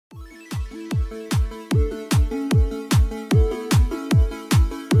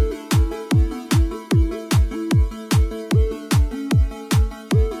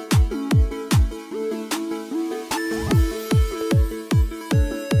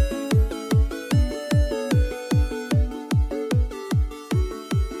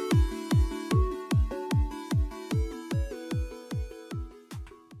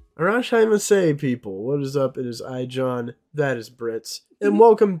Arashaimasei, people. What is up? It is I, John. That is Brits. And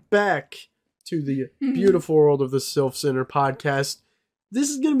welcome back to the beautiful world of the Sylph Center podcast.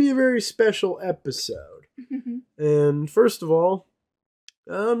 This is going to be a very special episode. And first of all,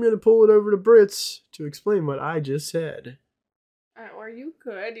 I'm going to pull it over to Brits to explain what I just said. Or you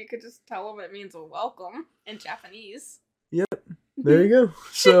could just tell them it means welcome in Japanese. Yep, there you go.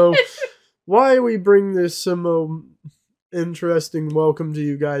 So, why we bring this interesting welcome to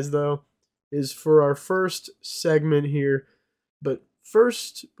you guys, though, is for our first segment here. But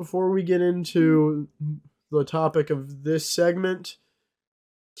first, before we get into the topic of this segment,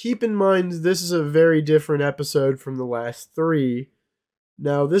 keep in mind this is a very different episode from the last three.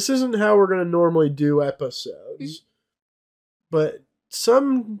 Now, this isn't how we're going to normally do episodes, but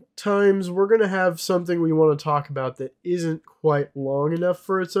sometimes we're going to have something we want to talk about that isn't quite long enough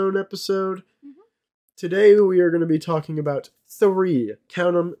for its own episode. Today we are going to be talking about three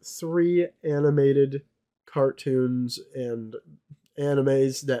animated cartoons and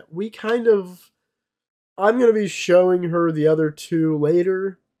animes that I'm going to be showing her the other two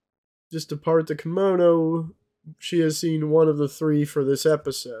later. Just to part the kimono, she has seen one of the three for this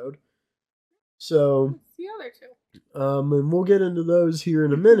episode. So, What's the other two? And we'll get into those here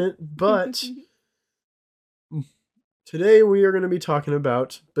in a minute, but today we are going to be talking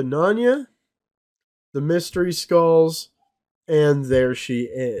about Bananya, The Mystery Skulls, and There She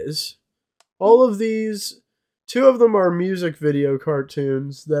Is. All of these, two of them are music video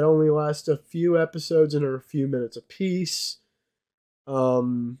cartoons that only last a few episodes and are a few minutes apiece.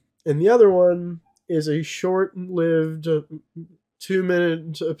 And the other one is a short-lived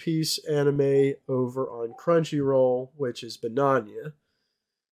 2-minute apiece anime over on Crunchyroll, which is Bananya.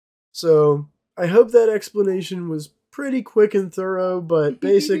 So, I hope that explanation was pretty quick and thorough, but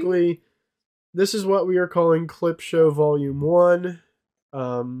basically, this is what we are calling Clipshow Volume 1.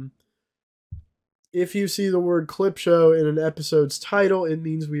 If you see the word Clipshow in an episode's title, it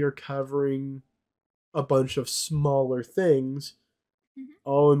means we are covering a bunch of smaller things,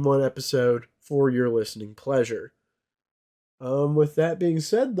 all in one episode for your listening pleasure. With that being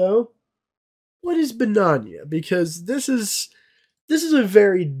said, though, what is Bananya? Because this is a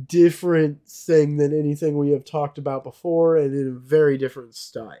very different thing than anything we have talked about before, and in a very different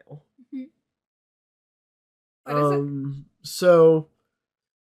style. What is it? So,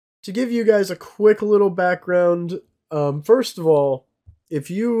 to give you guys a quick little background, first of all,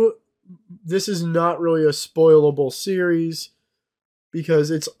 this is not really a spoilable series, because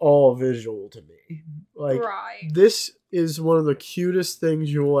it's all visual to me. Right. This is one of the cutest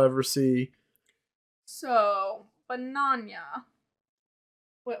things you will ever see. So, Bananya.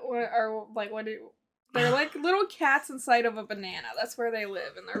 They're like little cats inside of a banana. That's where they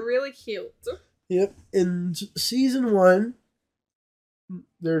live, and they're really cute. Yep. In season 1,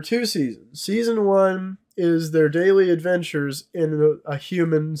 there are 2 seasons. Season 1 is their daily adventures in a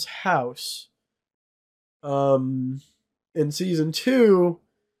human's house. In season 2,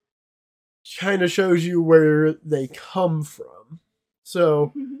 kind of shows you where they come from.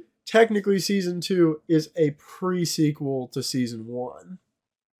 So, technically season 2 is a pre-sequel to season 1.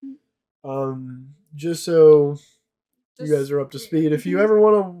 Just so you guys are up to speed. If you ever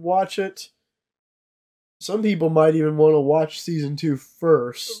want to watch it, some people might even want to watch season 2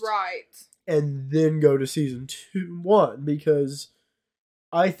 first. Right. And then go to season 1, because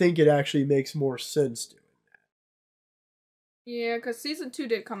I think it actually makes more sense doing that. Yeah, because season 2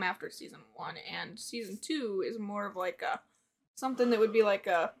 did come after season 1, and season 2 is more of like something that would be like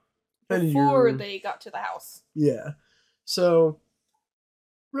before they got to the house. Yeah. So,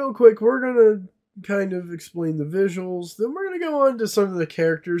 real quick, we're going to kind of explain the visuals. Then we're going to go on to some of the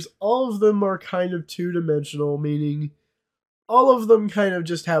characters. All of them are kind of two-dimensional, meaning all of them kind of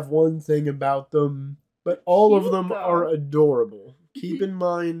just have one thing about them, but all of them are adorable. Keep in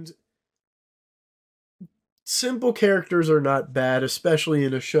mind, simple characters are not bad, especially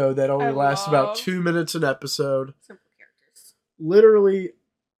in a show that only lasts about 2 minutes an episode. Simple characters. Literally,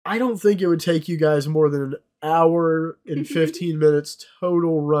 I don't think it would take you guys more than an hour and 15 minutes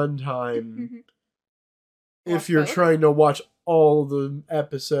total runtime if you're trying to watch all the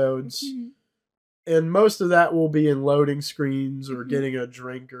episodes. And most of that will be in loading screens or getting a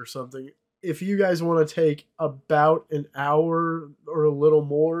drink or something. If you guys want to take about an hour or a little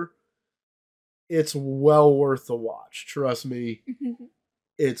more, it's well worth the watch. Trust me,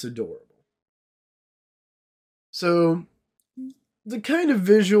 it's adorable. So, the kind of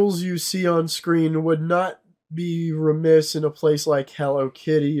visuals you see on screen would not be remiss in a place like Hello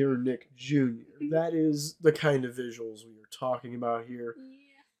Kitty or Nick Jr. That is the kind of visuals we are talking about here.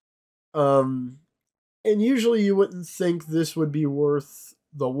 Yeah. And usually you wouldn't think this would be worth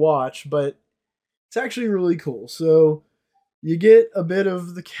the watch, but it's actually really cool. So you get a bit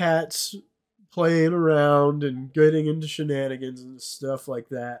of the cats playing around and getting into shenanigans and stuff like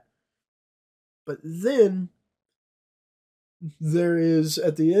that. But then there is,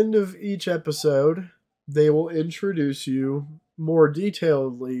 at the end of each episode, they will introduce you more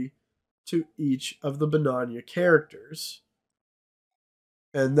detailedly to each of the Bananya characters.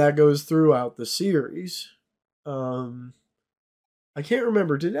 And that goes throughout the series. I can't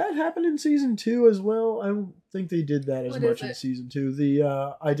remember. Did that happen in season 2 as well? I don't think they did that as much in season 2.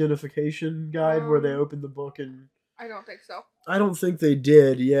 The identification guide where they open the book and... I don't think so. I don't think they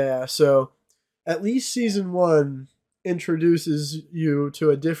did, yeah. So, at least season 1 introduces you to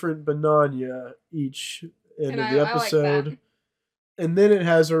a different Bananya each end of the episode. Like, and then it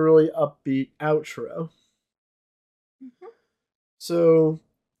has a really upbeat outro. Mm-hmm. So,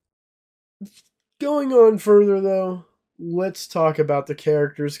 going on further though, let's talk about the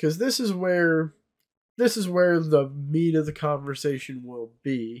characters, because this is where the meat of the conversation will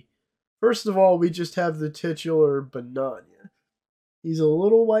be. First of all, we just have the titular Bananya. He's a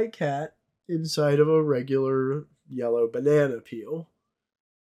little white cat inside of a regular yellow banana peel.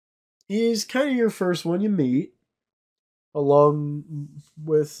 He's kind of your first one you meet, along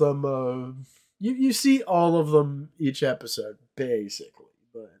with some... You see all of them each episode, basically.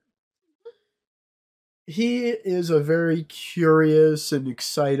 But he is a very curious and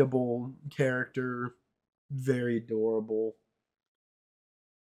excitable character. Very adorable.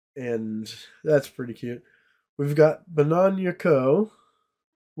 And that's pretty cute. We've got Bananya Ko,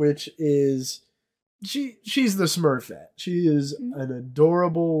 which is... She's the Smurfette. She is an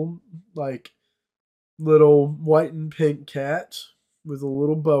adorable, like, little white and pink cat with a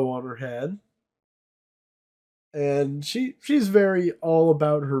little bow on her head. And she's very all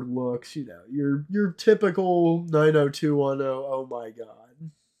about her looks, you know. Your typical 90210, oh my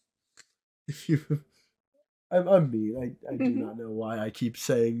god. If you... I'm mean. I do not know why I keep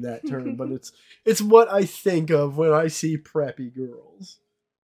saying that term, but it's what I think of when I see preppy girls.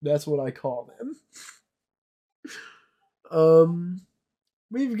 That's what I call them.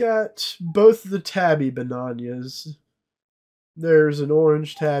 We've got both the tabby Bananyas. There's an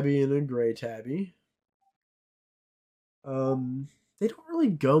orange tabby and a gray tabby. They don't really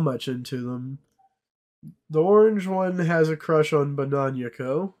go much into them. The orange one has a crush on Bananya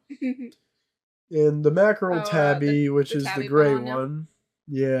Ko. And the mackerel tabby, which is the gray one.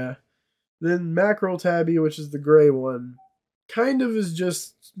 Yeah. Then mackerel tabby, which is the gray one, kind of is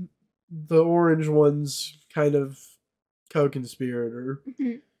just the orange one's kind of co-conspirator.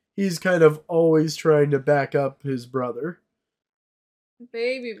 He's kind of always trying to back up his brother.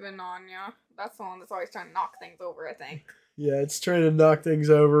 Baby Bananya. That's the one that's always trying to knock things over, I think. Yeah, it's trying to knock things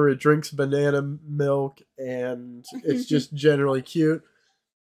over. It drinks banana milk, and it's just generally cute.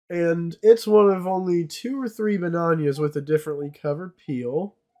 And it's one of only 2 or 3 Bananyas with a differently covered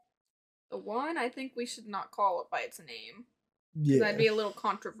peel. The one, I think we should not call it by its name. Yeah. That'd be a little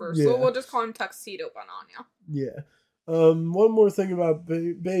controversial. Yeah. We'll just call him Tuxedo Bananya. Yeah. One more thing about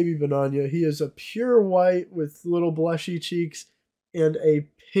baby Bananya. He is a pure white with little blushy cheeks and a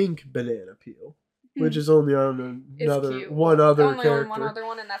pink banana peel, which is only on one other character. One other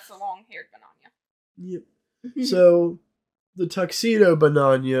one, and that's the long-haired Bananya. Yep. So... the Tuxedo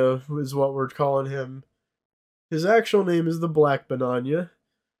Bananya is what we're calling him. His actual name is the Black Bananya.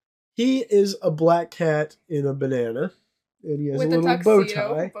 He is a black cat in a banana. And he has a little bow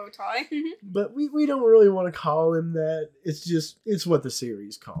tie. But we don't really want to call him that. It's what the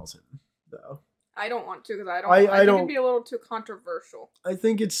series calls him, though. I don't want to, because I think it'd be a little too controversial. I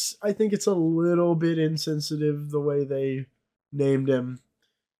think it's a little bit insensitive the way they named him.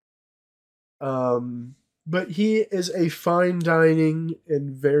 But he is a fine dining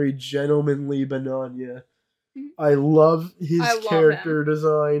and very gentlemanly Bananya. I love his character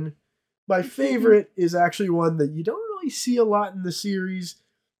design. My favorite is actually one that you don't really see a lot in the series,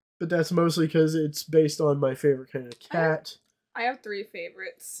 but that's mostly because it's based on my favorite kind of cat. I have 3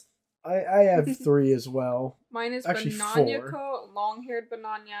 favorites. I have 3 as well. Mine is Bananya Ko, long-haired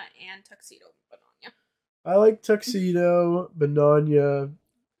Bananya, and Tuxedo Bananya. I like Tuxedo, Bananya,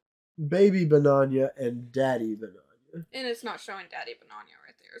 Baby Bananya, and Daddy Bananya. And it's not showing Daddy Bananya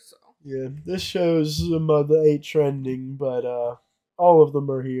right there, so... Yeah, this shows some of the 8 trending, but all of them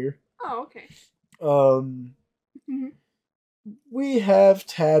are here. Oh, okay. We have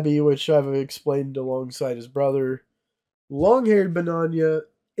Tabby, which I've explained alongside his brother. Long-haired Bananya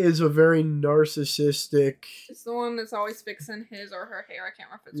is a very narcissistic... It's the one that's always fixing his or her hair. I can't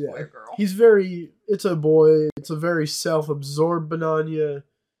remember if it's boy or girl. It's a boy. It's a very self-absorbed Bananya.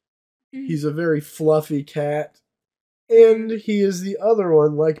 He's a very fluffy cat. And he is the other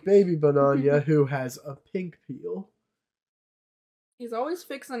one, like Baby Bananya, who has a pink peel. He's always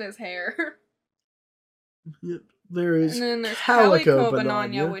fixing his hair. Yep. There is and then there's Calico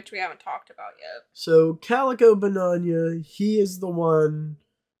Bananya, which we haven't talked about yet. So Calico Bananya, he is the one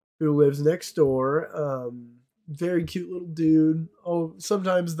who lives next door. Very cute little dude. Oh,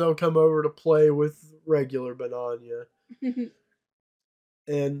 sometimes they'll come over to play with regular Bananya.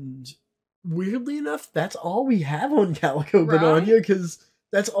 And weirdly enough, that's all we have on Calico Bananya, because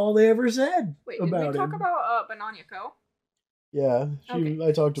that's all they ever said. Wait, about did we talk him. about Bananya Co? Yeah,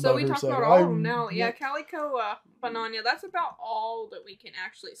 I talked about her. So we talked about all of them now. Yeah, Calico Bananya, that's about all that we can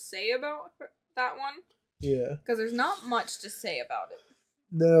actually say about that one. Yeah. Because there's not much to say about it.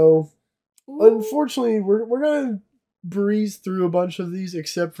 No. Ooh. Unfortunately, we're going to breeze through a bunch of these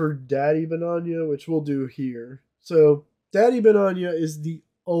except for Daddy Bananya, which we'll do here. So, Daddy Bananya is the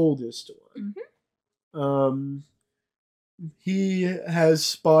oldest one. Mm-hmm. He has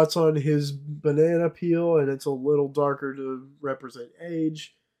spots on his banana peel, and it's a little darker to represent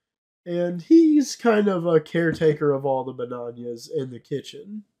age. And he's kind of a caretaker of all the Bananyas in the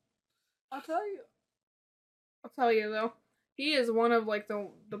kitchen. I'll tell you though, he is one of like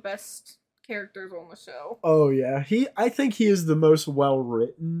the best characters on the show. Oh yeah, I think he is the most well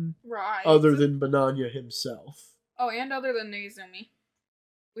written, right? Other than Bananya himself. Oh, and other than Nezumi,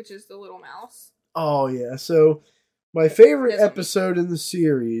 which is the little mouse. Oh yeah, so my favorite episode in the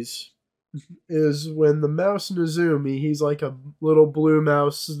series is when the mouse Nezumi, he's like a little blue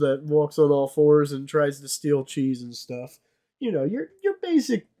mouse that walks on all fours and tries to steal cheese and stuff. You know, your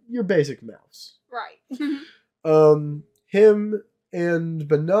basic mouse. Right. Him and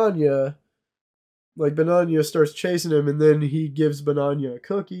Bananya, like Bananya starts chasing him, and then he gives Bananya a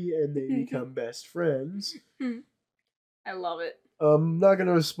cookie, and they become best friends. I love it. I'm not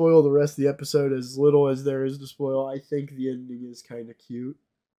going to spoil the rest of the episode as little as there is to spoil. I think the ending is kind of cute.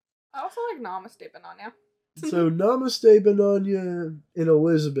 I also like Namaste Bananya. So Namaste Bananya and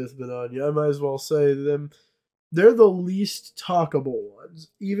Elizabeth Bananya, I might as well say them. They're the least talkable ones,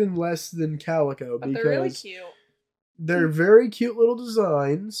 even less than Calico, but because they're really cute. They're very cute little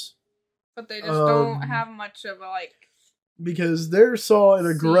designs. But they just don't have much of a like. Because they're saw in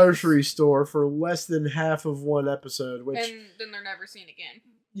a grocery store for less than half of one episode, and then they're never seen again.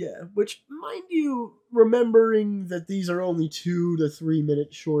 Yeah, which, mind you, remembering that these are only 2 to 3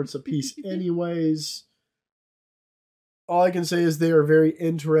 minute shorts a piece anyways, all I can say is they are very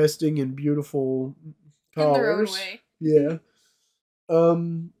interesting and beautiful colors. In their own way. Yeah.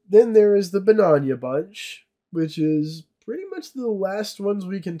 Then there is the Bananya Bunch, which is pretty much the last ones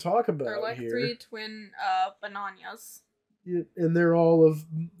we can talk about here. They're like 3 twin Bananyas. Yeah, and they're all of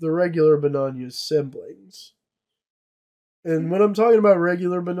the regular Bananya's siblings. And when I'm talking about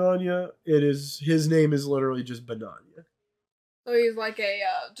regular Bananya, his name is literally just Bananya. So he's like a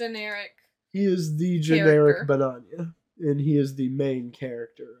generic. He is the generic Bananya, and he is the main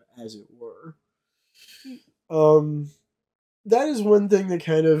character, as it were. That is one thing that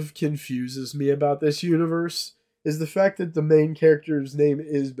kind of confuses me about this universe, is the fact that the main character's name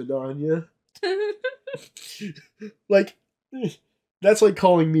is Bananya. Like, that's like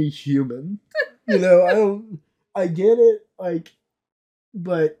calling me human. You know, I get it, like,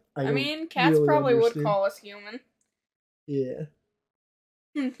 but I mean, cats really probably would call us human. Yeah.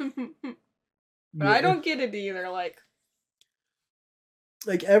 But I don't get it either, like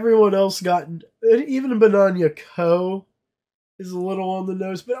everyone else got, even Bananya Co. is a little on the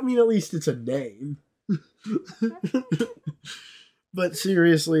nose, but I mean, at least it's a name. But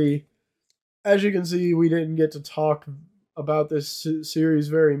seriously, as you can see, we didn't get to talk about this series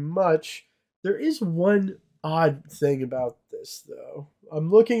very much. There is one odd thing about this, though. I'm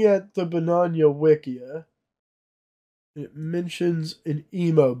looking at the Bananya Wikia. It mentions an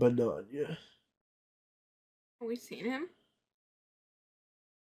emo Bananya. Have we seen him?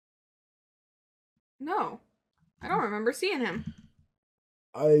 No. I don't remember seeing him.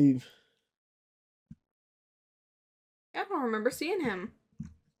 I don't remember seeing him.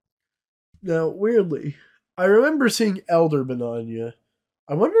 Now, weirdly, I remember seeing Elder Bananya.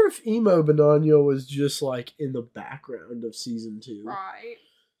 I wonder if emo Bananya was just like in the background of season 2. Right.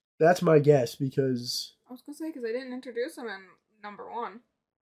 That's my guess, because I was gonna say, because they didn't introduce him in number 1.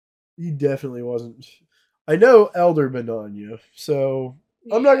 He definitely wasn't. I know Elder Bananya, so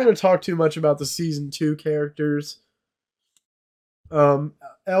yeah. I'm not going to talk too much about the season 2 characters.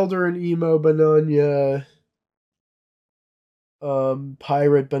 Elder and emo Bananya,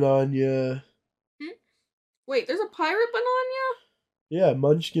 pirate Bananya. Wait, there's a pirate Bananya? Yeah,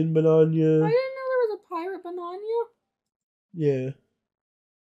 Munchkin Bananya. I didn't know there was a pirate Bananya. Yeah.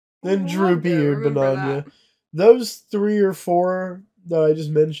 Then Droopy-eared Bananya. those 3 or 4 that I just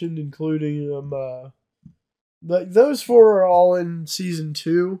mentioned, including those 4 are all in season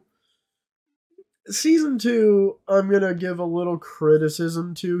 2. Season 2, I'm gonna give a little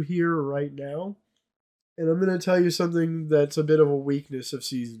criticism to here right now, and I'm gonna tell you something that's a bit of a weakness of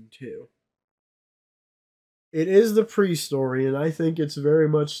season 2. It is the pre-story, and I think it's very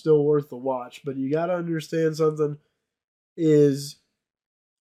much still worth the watch. But you gotta understand something: is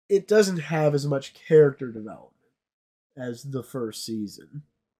it doesn't have as much character development as the first season.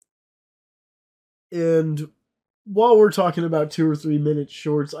 And while we're talking about 2 or 3 minute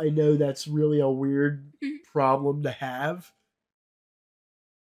shorts, I know that's really a weird problem to have.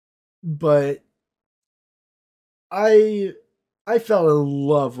 But I fell in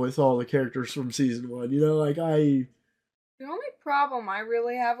love with all the characters from season 1. You know, like The only problem I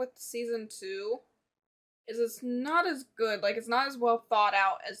really have with season 2 is it's not as good. Like, it's not as well thought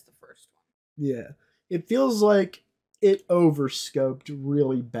out as the first one. Yeah. It feels like it overscoped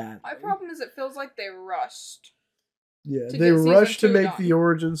really badly. My problem is it feels like they rushed. Yeah, they rushed to make the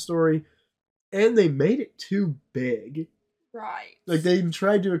origin story, and they made it too big. Right. Like, they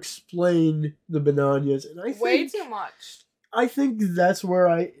tried to explain the Bananyas, and I think way too much. I think that's where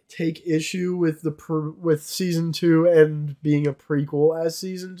I take issue with with season 2 and being a prequel as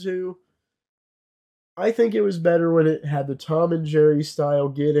season 2. I think it was better when it had the Tom and Jerry style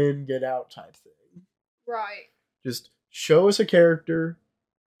get in, get out type thing. Right. Just show us a character,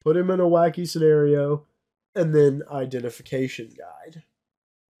 put him in a wacky scenario, and then identification guide.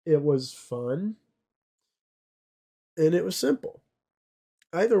 It was fun, and it was simple.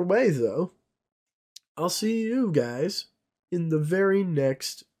 Either way, though, I'll see you guys in the very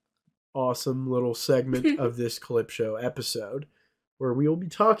next awesome little segment of this Clipshow episode, where we will be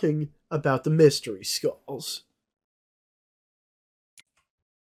talking about the mystery skulls.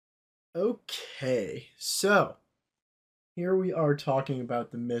 Okay, so here we are talking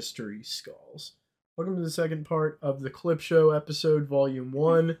about the mystery skulls. Welcome to the second part of the Clipshow episode, Volume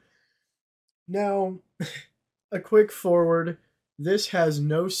 1. Now, a quick forward. This has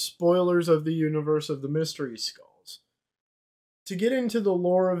no spoilers of the universe of the mystery skulls. To get into the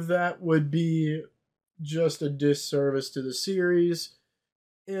lore of that would be just a disservice to the series,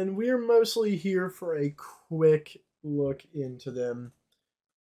 and we're mostly here for a quick look into them.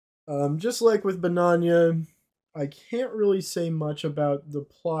 Just like with Bananya, I can't really say much about the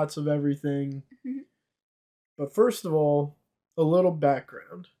plots of everything. But first of all, a little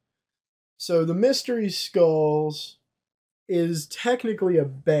background. So the Mystery Skulls is technically a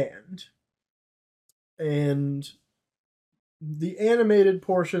band, and the animated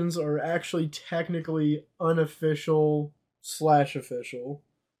portions are actually technically unofficial / official.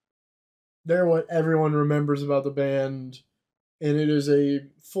 They're what everyone remembers about the band, and it is a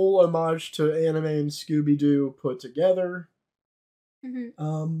full homage to anime and Scooby-Doo put together.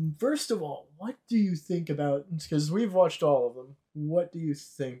 First of all, what do you think about, because we've watched all of them, what do you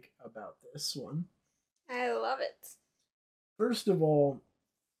think about this one? I love it. First of all,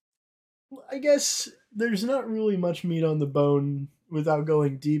 I guess there's not really much meat on the bone without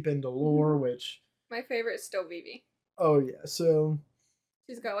going deep into lore, which... My favorite is still Vivi. Oh, yeah, so...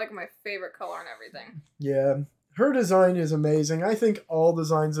 She's got, like, my favorite color and everything. Yeah, her design is amazing. I think all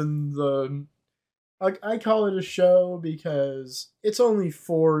designs in the... I call it a show because it's only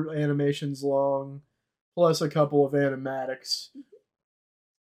 4 animations long, plus a couple of animatics.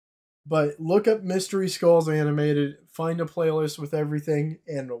 But look up Mystery Skulls Animated, find a playlist with everything,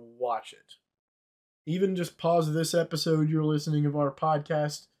 and watch it. Even just pause this episode you're listening of our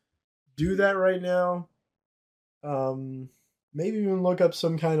podcast. Do that right now. Maybe even look up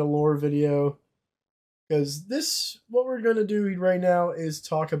some kind of lore video. Because what we're going to do right now is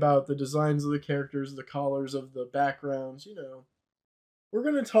talk about the designs of the characters, the colors of the backgrounds, you know. We're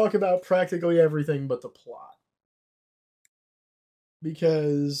going to talk about practically everything but the plot.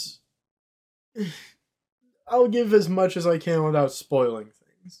 Because I'll give as much as I can without spoiling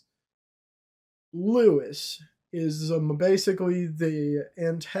things. Lewis is basically the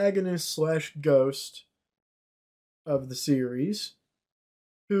antagonist / ghost of the series,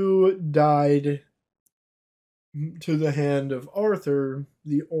 who died to the hand of Arthur,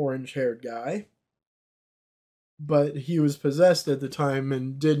 the orange-haired guy. But he was possessed at the time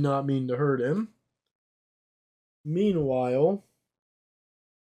and did not mean to hurt him. Meanwhile,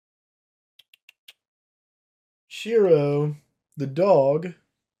 Shiro, the dog,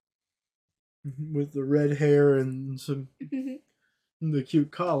 with the red hair and the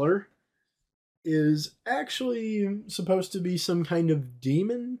cute collar, is actually supposed to be some kind of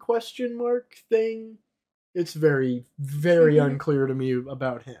demon ? Thing. It's very, very unclear to me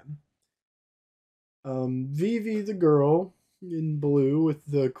about him. Vivi, the girl in blue with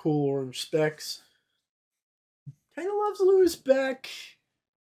the cool orange specks, kind of loves Lewis back.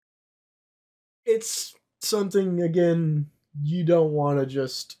 It's something, again, you don't want to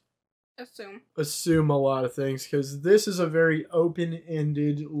just assume a lot of things, because this is a very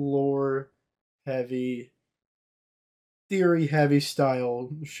open-ended, lore-heavy, theory-heavy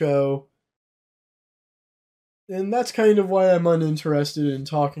style show. And that's kind of why I'm uninterested in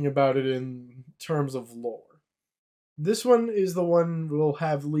talking about it in terms of lore. This one is the one we'll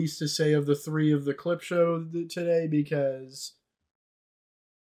have least to say of the three of the clip show today, because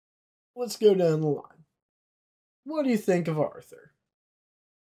let's go down the line. What do you think of Arthur?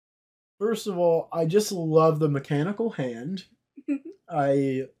 First of all, I just love the mechanical hand.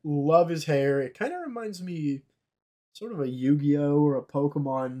 I love his hair. It kind of reminds me sort of a Yu-Gi-Oh! Or a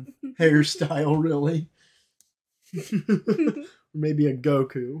Pokemon hairstyle, really. Maybe a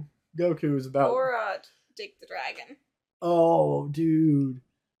Goku. Goku is about... Or Jake the Dragon. Oh, dude.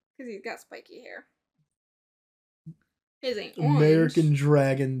 Because he's got spiky hair. His ain't American orange.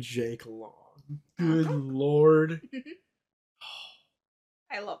 Dragon Jake Long. Good lord.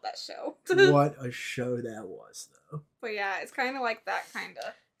 I love that show. What a show that was, though. But yeah, it's kind of like that kind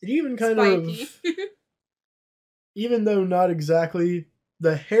of. It even kind spiky. of... Even though not exactly...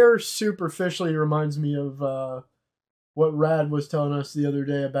 The hair superficially reminds me of what Rad was telling us the other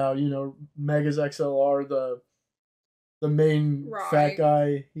day about, Megas XLR, the main fat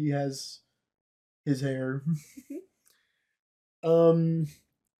guy. He has his hair.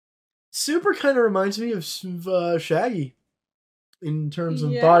 Super kind of reminds me of Shaggy in terms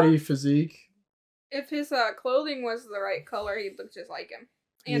of body physique. If his clothing was the right color, he'd look just like him.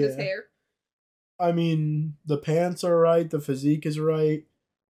 And his hair. I mean, the pants are right, the physique is right.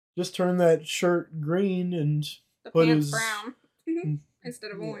 Just turn that shirt green and put his brown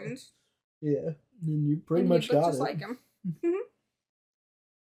instead of orange. Yeah, and you pretty much got just it. Like him.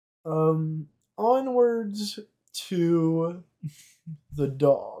 Onwards to the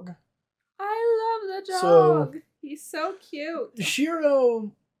dog. I love the dog. So, he's so cute.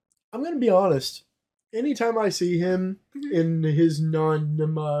 Shiro, I'm gonna be honest. Anytime I see him in his non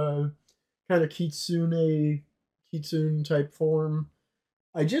kind of kitsune type form,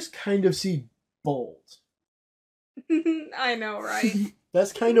 I just kind of see Bolt. I know, right?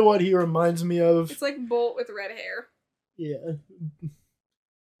 That's kind of what he reminds me of. It's like Bolt with red hair. Yeah.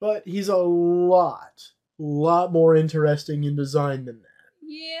 But he's a lot more interesting in design than that.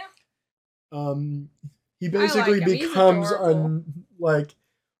 Yeah. He basically becomes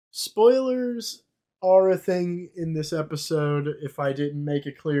spoilers are a thing in this episode if I didn't make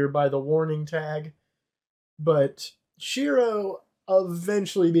it clear by the warning tag. But Shiro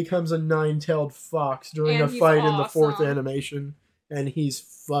eventually becomes a nine-tailed fox during a fight in the fourth animation, and he's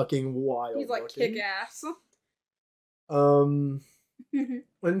fucking wild. He's like kick-ass.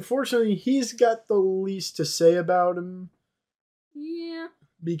 Unfortunately, he's got the least to say about him. Yeah.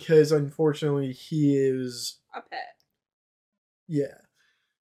 Because unfortunately, he is a pet. Yeah.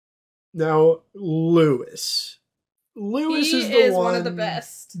 Now, Lewis. Lewis is one of the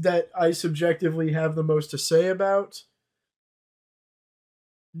best that I subjectively have the most to say about,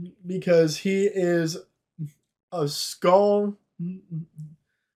 because he is a skull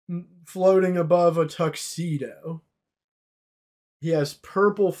floating above a tuxedo. He has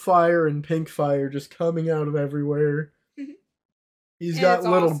purple fire and pink fire just coming out of everywhere. He's got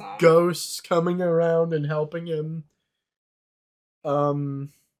little ghosts coming around and helping him.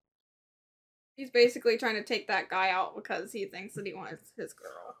 He's basically trying to take that guy out because he thinks that he wants his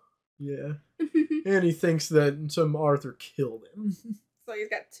girl. Yeah. And he thinks that some Arthur killed him. So he's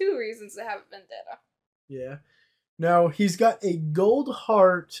got 2 reasons to have a vendetta. Yeah. Now, he's got a gold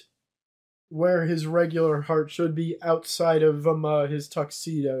heart where his regular heart should be outside of his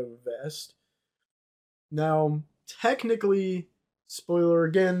tuxedo vest. Now, technically, spoiler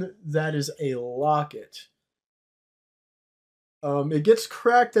again, that is a locket. It gets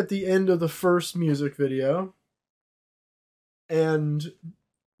cracked at the end of the first music video. And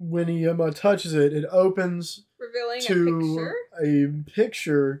when he touches it, it opens revealing a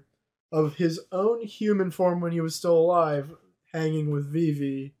picture of his own human form when he was still alive, hanging with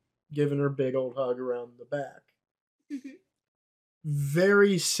Vivi, giving her a big old hug around the back.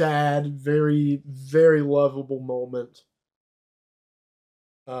 Very sad, very, very lovable moment.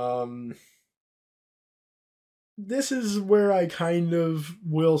 This is where I kind of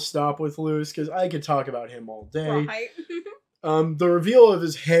will stop with Lewis, because I could talk about him all day. Right. The reveal of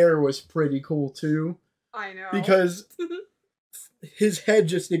his hair was pretty cool too. I know. Because his head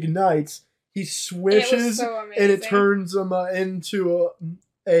just ignites. He swishes, and it turns him into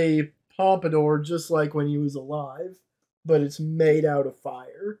a pompadour just like when he was alive, but it's made out of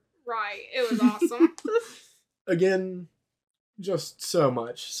fire. Right. It was awesome. Again, just so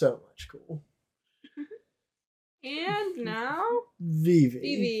much cool. And now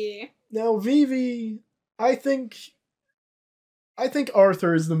Vivi. Now Vivi, I think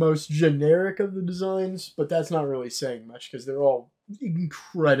Arthur is the most generic of the designs, but that's not really saying much because they're all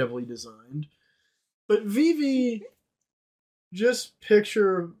incredibly designed. But Vivi, just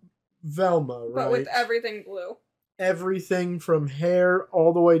picture Velma, right? But with everything blue. Everything from hair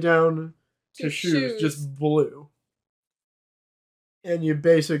all the way down to shoes, just blue. And you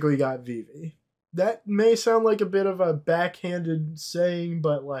basically got Vivi. That may sound like a bit of a backhanded saying,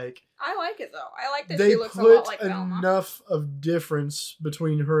 but like... I like it, though. I like that she looks a lot like Velma. They put enough of difference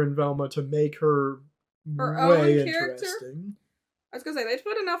between her and Velma to make her way interesting. Character? I was gonna say, they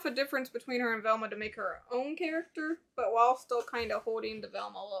put enough of difference between her and Velma to make her own character, but while still kind of holding the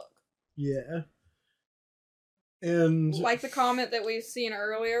Velma look. Yeah. And... like the comment that we've seen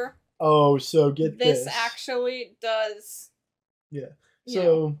earlier. Oh, so get this. This actually does... Yeah.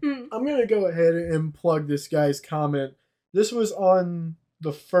 So, I'm going to go ahead and plug this guy's comment. This was on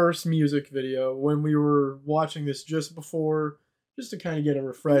the first music video when we were watching this just before, just to kind of get a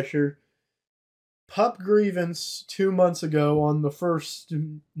refresher. Pup Grievance 2 months ago on the first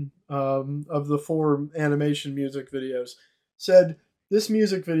of the 4 animation music videos said, "This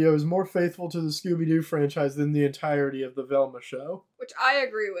music video is more faithful to the Scooby-Doo franchise than the entirety of the Velma show." Which I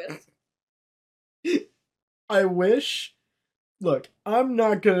agree with. I wish... Look, I'm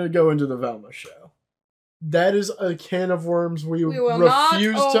not going to go into the Velma show. That is a can of worms we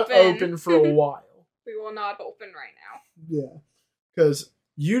refuse to open for a while. We will not open right now. Yeah. Because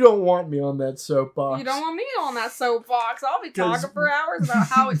you don't want me on that soapbox. You don't want me on that soapbox. I'll be talking for hours about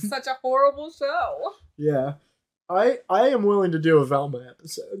how it's such a horrible show. Yeah. I am willing to do a Velma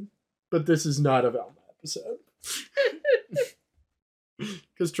episode. But this is not a Velma episode.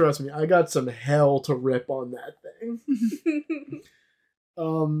 Because trust me, I got some hell to rip on that thing.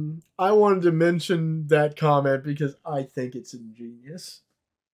 I wanted to mention that comment because I think it's ingenious.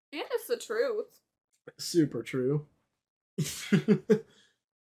 And it's the truth. Super true.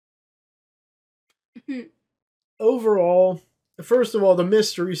 Overall, first of all, the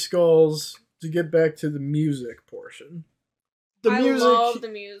mystery skulls, to get back to the music portion. I love the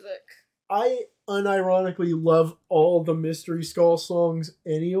music. I unironically love all the Mystery Skull songs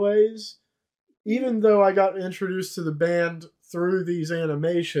anyways. Even though I got introduced to the band through these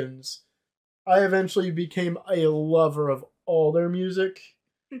animations, I eventually became a lover of all their music.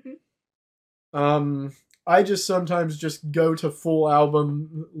 I just sometimes just go to full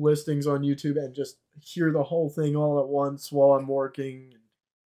album listings on YouTube and just hear the whole thing all at once while I'm working.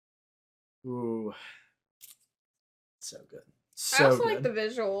 Ooh. So good. So I also good. like the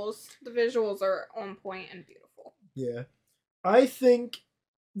visuals. The visuals are on point and beautiful. Yeah. I think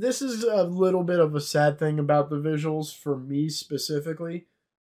this is a little bit of a sad thing about the visuals for me specifically.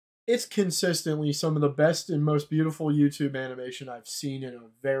 It's consistently some of the best and most beautiful YouTube animation I've seen in a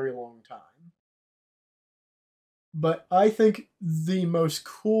very long time. But I think the most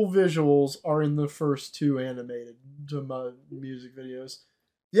cool visuals are in the first 2 animated music videos.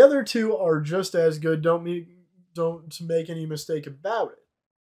 The other 2 are just as good. Don't make any mistake about it.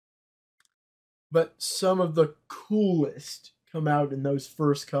 But some of the coolest come out in those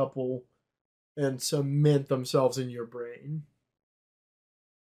first couple and cement themselves in your brain.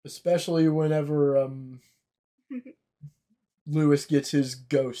 Especially whenever Lewis gets his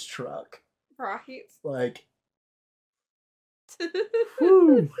ghost truck. Right. Like,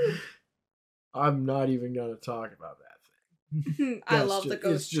 whew, I'm not even going to talk about that thing. I love the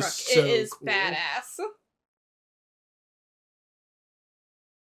ghost truck. So it is cool. Badass.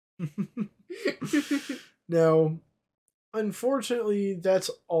 Now, unfortunately,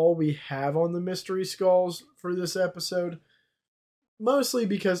 that's all we have on the Mystery Skulls for this episode. Mostly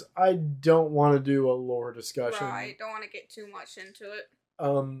because I don't want to do a lore discussion. Right, don't want to get too much into it.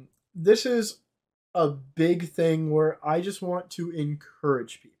 This is a big thing where I just want to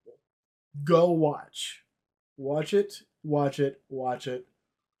encourage people. Go watch. Watch it.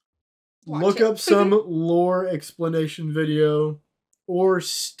 Look up some lore explanation video or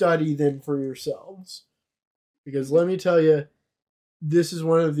study them for yourselves. Because let me tell you, this is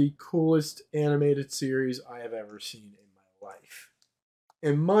one of the coolest animated series I have ever seen in my life.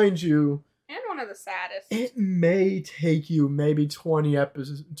 And mind you, and one of the saddest. It may take you maybe 20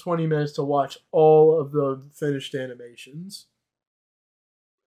 minutes to watch all of the finished animations.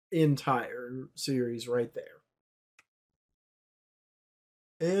 Entire series right there.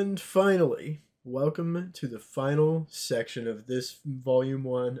 And finally, welcome to the final section of this volume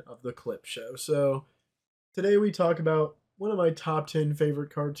 1 of the Clip Show. So, today we talk about one of my top 10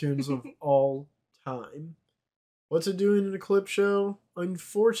 favorite cartoons of all time. What's it doing in a Clip Show?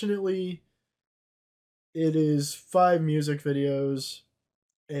 Unfortunately, it is 5 music videos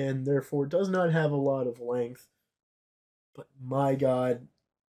and therefore does not have a lot of length. But my god,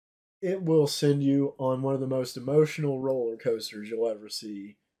 it will send you on one of the most emotional roller coasters you'll ever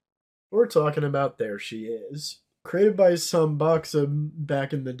see. We're talking about There She Is. Created by Sambaxa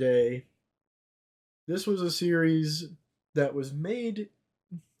back in the day, this was a series that was made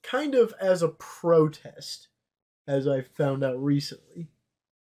kind of as a protest, as I found out recently.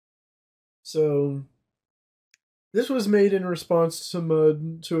 So, this was made in response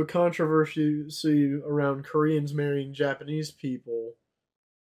to a controversy around Koreans marrying Japanese people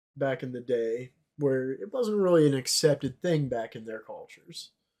back in the day, where it wasn't really an accepted thing back in their cultures.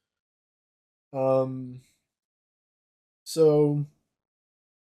 So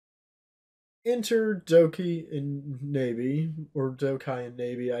enter Doki and Nabi, or Dokai and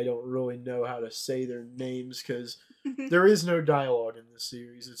Nabi. I don't really know how to say their names because there is no dialogue in this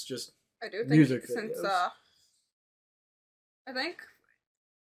series. It's just I do think music since videos. I think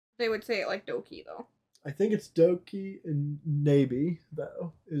they would say it like Doki though. I think it's Doki and Nabi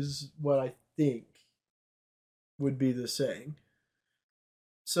though, is what I think would be the saying.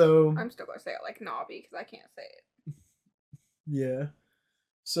 So I'm still gonna say it like Nabi because I can't say it. Yeah.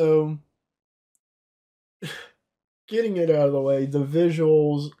 So getting it out of the way, the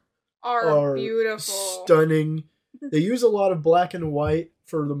visuals are beautiful, stunning. They use a lot of black and white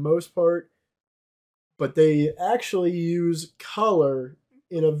for the most part, but they actually use color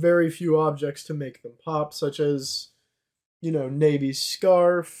in a very few objects to make them pop, such as, Navy's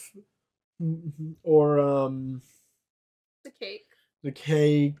scarf, or the cake. The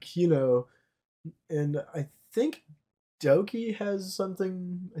cake, and I think Doki has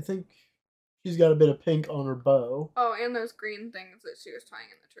something. I think she's got a bit of pink on her bow. Oh, and those green things that she was tying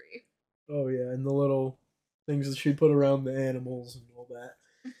in the tree. Oh yeah, and the little things that she put around the animals and all that.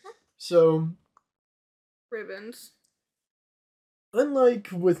 So, ribbons. Unlike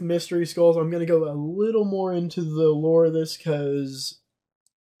with Mystery Skulls, I'm going to go a little more into the lore of this because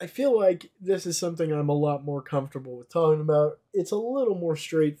I feel like this is something I'm a lot more comfortable with talking about. It's a little more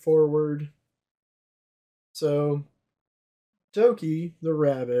straightforward. So, Doki, the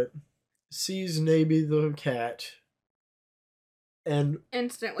rabbit, sees Nabi the cat and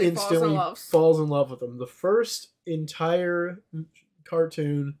instantly falls in love with him. The first entire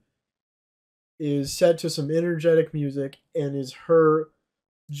cartoon is set to some energetic music and is her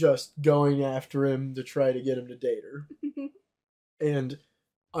just going after him to try to get him to date her. And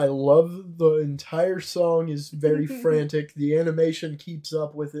I love the entire song is very frantic. The animation keeps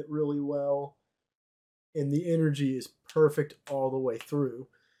up with it really well. And the energy is perfect all the way through.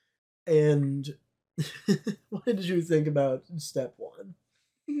 And what did you think about step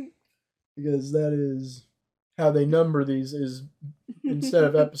 1? Because that is how they number these is instead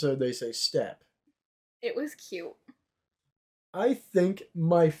of episode they say step. It was cute. I think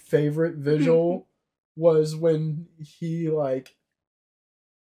my favorite visual was when he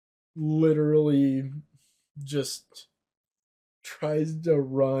literally just tries to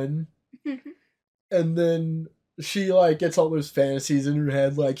run and then she gets all those fantasies in her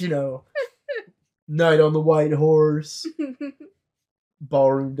head Night on the White Horse,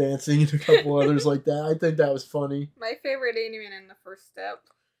 ballroom dancing, and a couple others like that. I think that was funny. My favorite ain't even in the first step.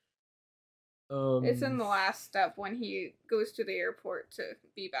 It's in the last step when he goes to the airport to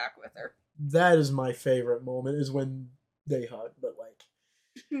be back with her. That is my favorite moment, is when they hug. But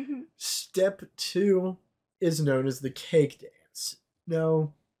step 2 is known as the cake dance.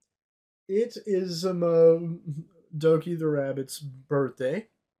 Now, it is Doki the rabbit's birthday,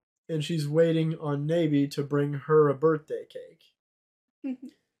 and she's waiting on Nabi to bring her a birthday cake.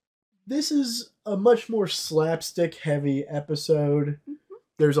 This is a much more slapstick heavy episode.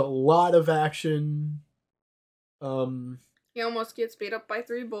 There's a lot of action. He almost gets beat up by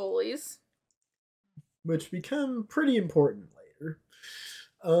 3 bullies, which become pretty important later.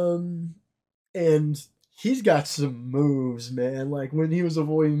 And he's got some moves, man. Like when he was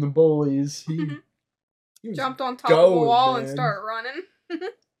avoiding the bullies, he jumped on top of a wall and started running.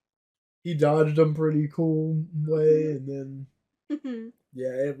 He dodged them pretty cool way, and then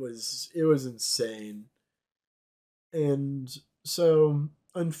yeah, it was insane. And so,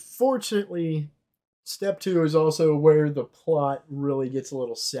 unfortunately, step 2 is also where the plot really gets a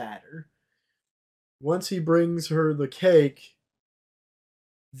little sadder. Once he brings her the cake,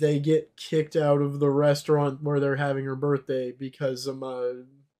 they get kicked out of the restaurant where they're having her birthday because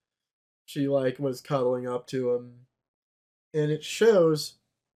she like was cuddling up to him, and it shows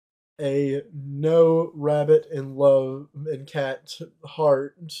a no rabbit and love and cat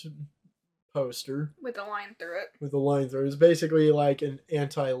heart poster with a line through it. With a line through it. It's basically like an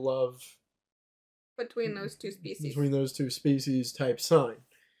anti-love between those two species. Between those two species type sign.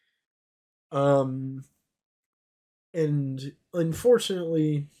 And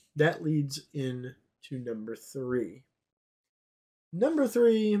unfortunately, that leads in to number 3. Number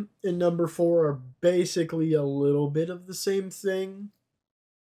 3 and number 4 are basically a little bit of the same thing.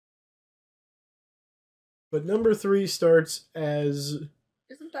 But number 3 starts as...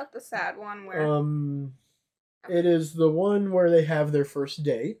 Isn't that the sad one where... It is the one where they have their first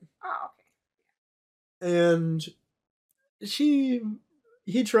date. Oh, okay. And he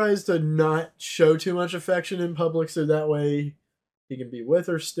tries to not show too much affection in public so that way he can be with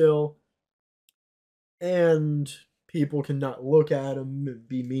her still. And people cannot look at him and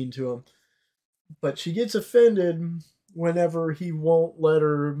be mean to him. But she gets offended whenever he won't let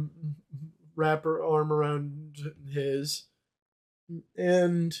her wrap her arm around his.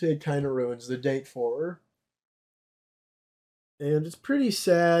 And it kind of ruins the date for her. And it's pretty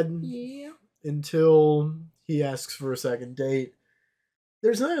sad. Yeah. Until he asks for a second date.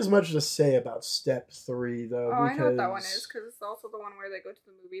 There's not as much to say about step 3, though. Oh, I know what that one is, because it's also the one where they go to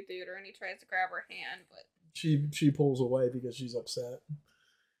the movie theater and he tries to grab her hand, but... She pulls away because she's upset.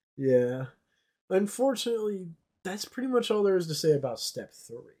 Yeah. Unfortunately, that's pretty much all there is to say about step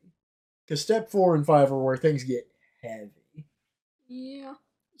 3. Because step 4 and 5 are where things get heavy. Yeah.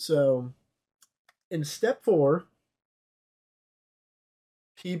 So, in step 4...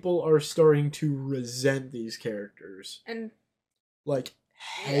 people are starting to resent these characters. And... like,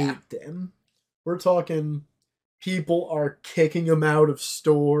 hate them. We're talking people are kicking them out of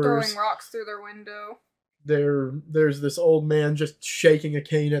stores. Throwing rocks through their window. There's this old man just shaking a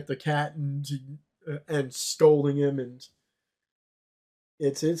cane at the cat and scolding him, and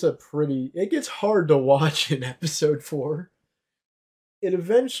it gets hard to watch in episode 4. It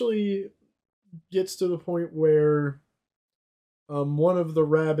eventually gets to the point where one of the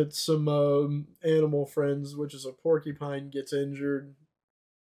rabbits, some animal friends, which is a porcupine, gets injured,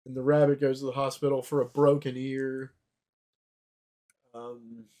 and the rabbit goes to the hospital for a broken ear.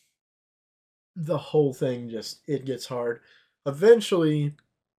 The whole thing it gets hard. Eventually,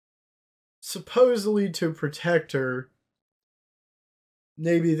 supposedly to protect her,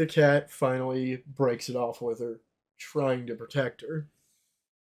 maybe the cat finally breaks it off with her, trying to protect her.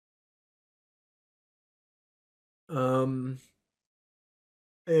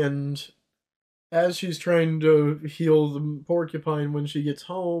 And as she's trying to heal the porcupine when she gets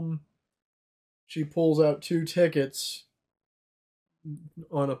home, she pulls out 2 tickets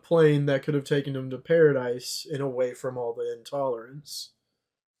on a plane that could have taken him to paradise and away from all the intolerance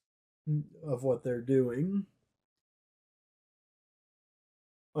of what they're doing.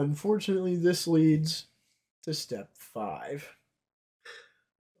 Unfortunately, this leads to step 5.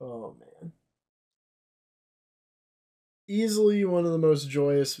 Oh, man. Easily one of the most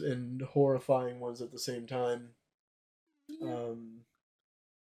joyous and horrifying ones at the same time. Yeah.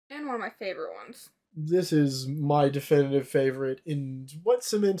 And one of my favorite ones. This is my definitive favorite, and what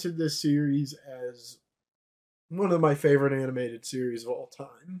cemented this series as one of my favorite animated series of all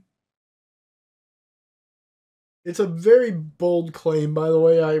time. It's a very bold claim, by the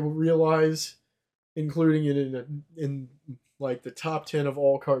way, I realize, including it in like the top 10 of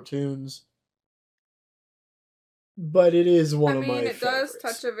all cartoons. But it is one of my favorites. It does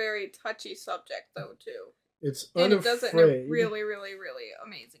touch a very touchy subject, though, too. It's unafraid. And it does it in a really, really, really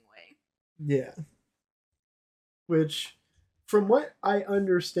amazing way. Yeah. Which, from what I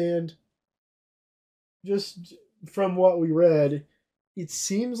understand, just from what we read, it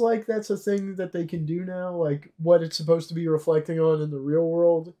seems like that's a thing that they can do now. Like, what it's supposed to be reflecting on in the real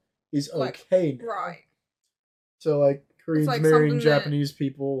world is okay now. Right. So, like, Koreans marrying Japanese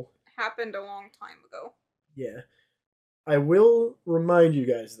people. Happened a long time ago. Yeah. I will remind you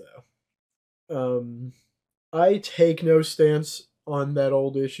guys, though. I take no stance on that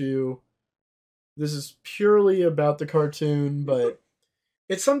old issue. This is purely about the cartoon, but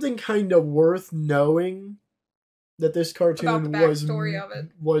it's something kind of worth knowing that this cartoon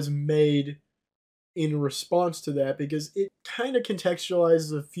was made in response to that, because it kind of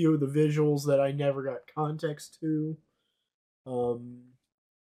contextualizes a few of the visuals that I never got context to.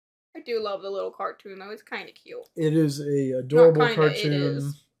 I do love the little cartoon, though. It's kind of cute. It is a adorable cartoon. It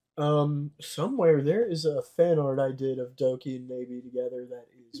is. Somewhere there is a fan art I did of Doki and Maybe together that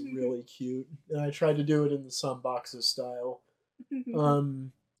is really cute, and I tried to do it in the Sunboxes style.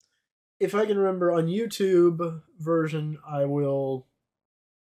 If I can remember, on YouTube version, I will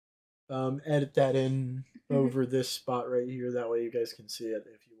edit that in over this spot right here. That way you guys can see it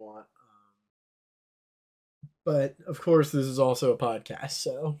if you want. But of course, this is also a podcast,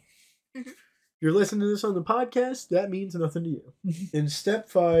 so if you're listening to this on the podcast, that means nothing to you. In step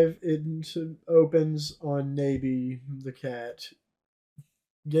 5, it opens on Naby the cat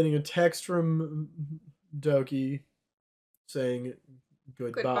getting a text from Doki saying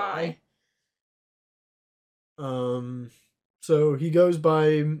goodbye. So he goes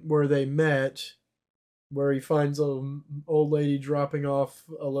by where they met, where he finds an old lady dropping off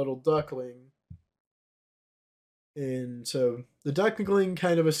a little duckling. And so the duckling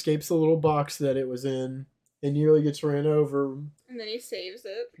kind of escapes the little box that it was in and nearly gets ran over. And then he saves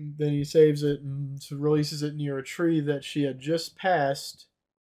it. Then he saves it and releases it near a tree that she had just passed,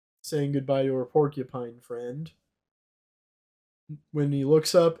 saying goodbye to her porcupine friend. When he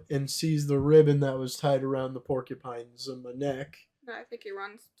looks up and sees the ribbon that was tied around the porcupine's neck. I think he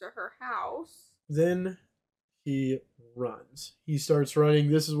runs to her house. Then he runs. He starts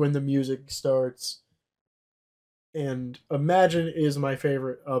running. This is when the music starts. And Imagine is my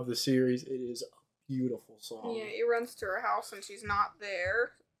favorite of the series. It is a beautiful song. Yeah, he runs to her house and she's not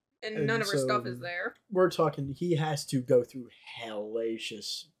there. And none of her stuff is there. We're talking, he has to go through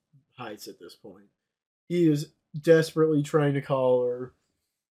hellacious heights at this point. He is desperately trying to call her,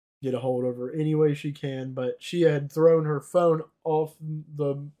 get a hold of her any way she can, but she had thrown her phone off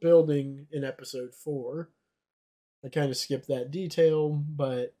the building in episode 4. I kind of skipped that detail,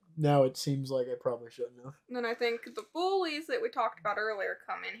 but now it seems like I probably shouldn't have. And then I think the bullies that we talked about earlier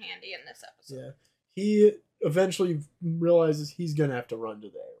come in handy in this episode. Yeah. He eventually realizes he's going to have to run to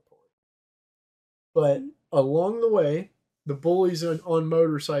the airport. But along the way, the bullies on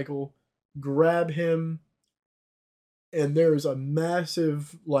motorcycle grab him, and there's a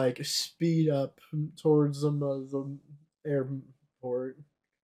massive, speed up towards the airport.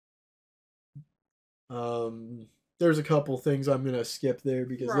 There's a couple things I'm going to skip there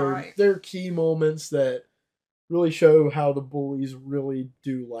because they're key moments that really show how the bullies really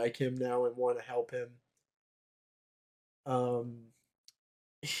do like him now and want to help him.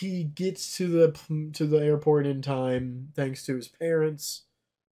 He gets to the airport in time thanks to his parents.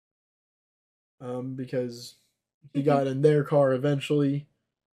 Because he got in their car eventually.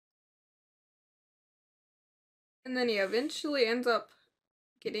 And then he eventually ends up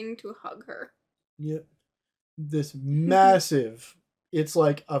getting to hug her. Yep. This massive, it's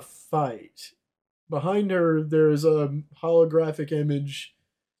like a fight. Behind her, there's a holographic image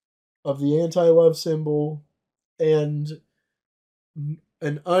of the anti-love symbol and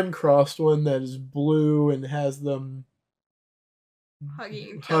an uncrossed one that is blue and has them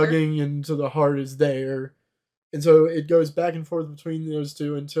hugging into the heart is there. And so it goes back and forth between those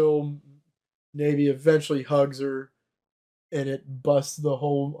two until Navy eventually hugs her and it busts the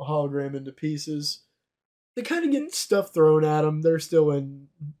whole hologram into pieces. They kind of get stuff thrown at them. They're still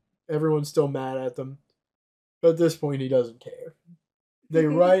everyone's still mad at them. But at this point, he doesn't care. They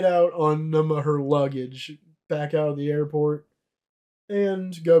ride out on her luggage back out of the airport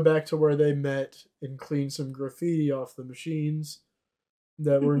and go back to where they met and clean some graffiti off the machines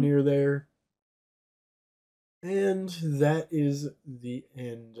that were near there. And that is the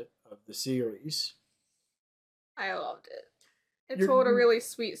end of the series. I loved it. It told a really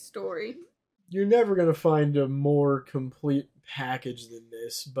sweet story. You're never going to find a more complete package than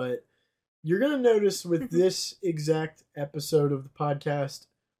this, but you're going to notice with this exact episode of the podcast,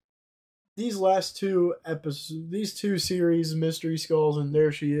 these last 2 episodes, these 2 series, Mystery Skulls and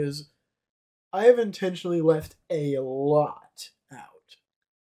There She Is, I have intentionally left a lot out.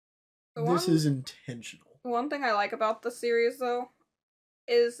 This is intentional. One thing I like about the series, though,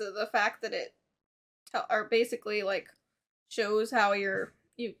 is the fact that it basically shows how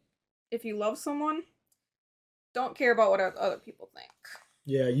if you love someone, don't care about what other people think.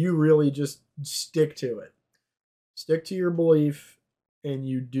 Yeah, you really just stick to it. Stick to your belief, and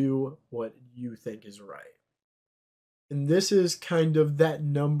you do what you think is right. And this is kind of that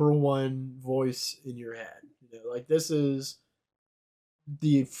number one voice in your head. This is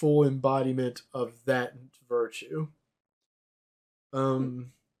the full embodiment of that virtue.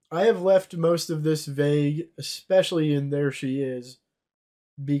 I have left most of this vague, especially in There She Is,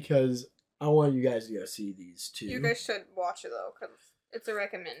 because I want you guys to go see these 2. You guys should watch it, though, because it's a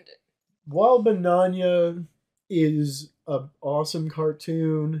recommended. While Bananya is an awesome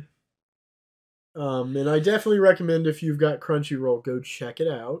cartoon, and I definitely recommend if you've got Crunchyroll, go check it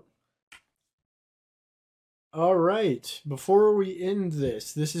out. All right, before we end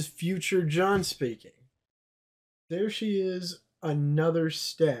this is Future John speaking. There She Is, another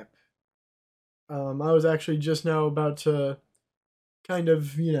step. I was actually just now about to kind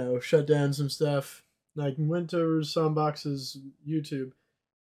of, shut down some stuff. Like, went over Songbox's YouTube.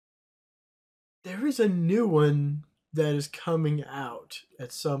 There is a new one that is coming out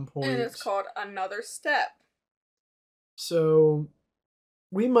at some point. And it's called Another Step. So,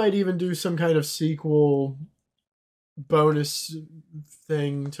 we might even do some kind of sequel bonus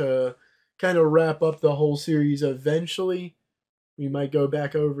thing to kind of wrap up the whole series eventually. We might go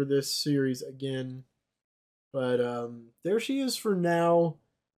back over this series again. But there she is for now.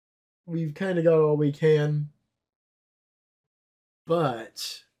 We've kind of got all we can.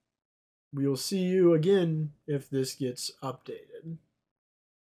 But we will see you again if this gets updated.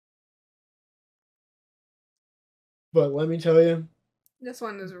 But let me tell you, this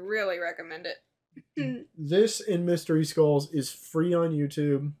one is really recommended. This and Mystery Skulls is free on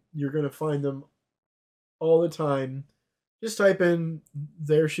YouTube. You're going to find them all the time. Just type in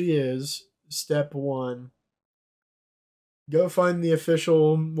There She Is, Step 1. Go find the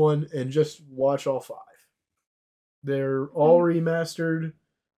official one and just watch all 5. They're all remastered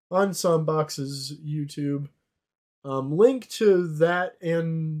on Songbox's YouTube. Link to that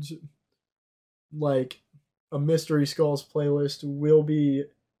and like a Mystery Skulls playlist will be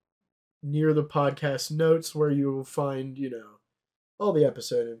near the podcast notes where you will find, all the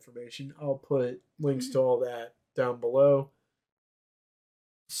episode information. I'll put links to all that down below.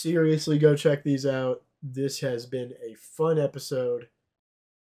 Seriously, go check these out. This has been a fun episode.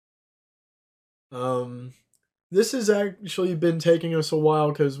 This has actually been taking us a while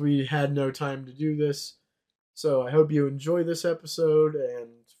because we had no time to do this. So I hope you enjoy this episode and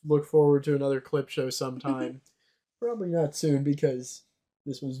look forward to another clip show sometime. Probably not soon because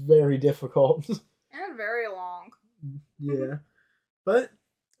this was very difficult. And very long. Yeah. But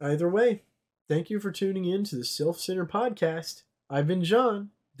either way, thank you for tuning in to the Sylph Center podcast. I've been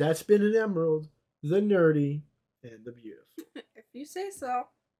John. That's been an Emerald, the nerdy, and the beautiful. If you say so.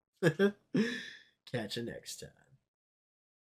 Catch you next time.